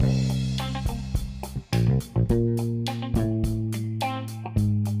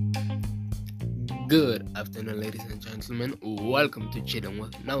Good afternoon, ladies and gentlemen. Welcome to Chilling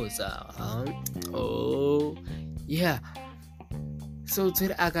with Nausa. Oh, yeah. So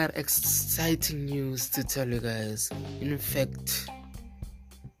today I got exciting news to tell you guys. In fact,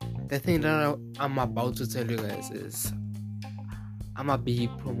 the thing that I'm about to tell you guys is I'm gonna be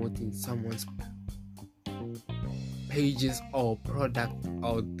promoting someone's pages or product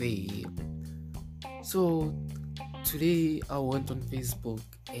out there. So today I went on Facebook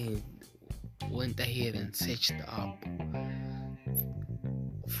and went ahead and searched up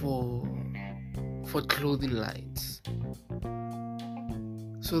for clothing lines.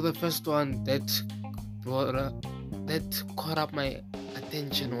 So the first one that caught up my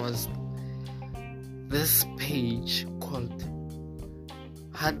attention was this page called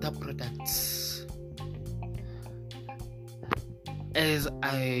Hunter Products. As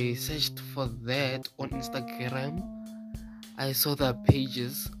I searched for that on Instagram, I saw the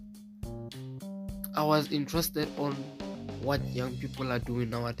pages. I was interested on what young people are doing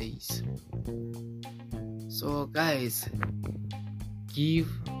nowadays. So guys, give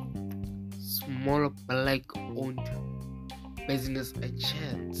small black owned business a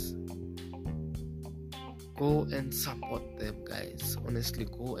chance. Go and support them, guys. Honestly,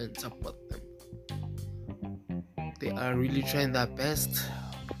 go and support them. They are really trying their best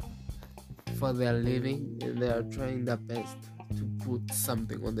for their living, and they are trying their best to put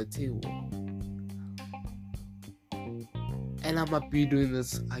something on the table. And I'm gonna be doing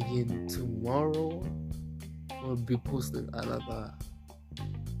this again tomorrow. We'll be posting another.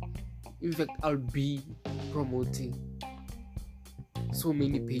 In fact, I'll be promoting so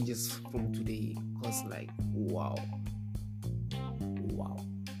many pages from today, cause wow.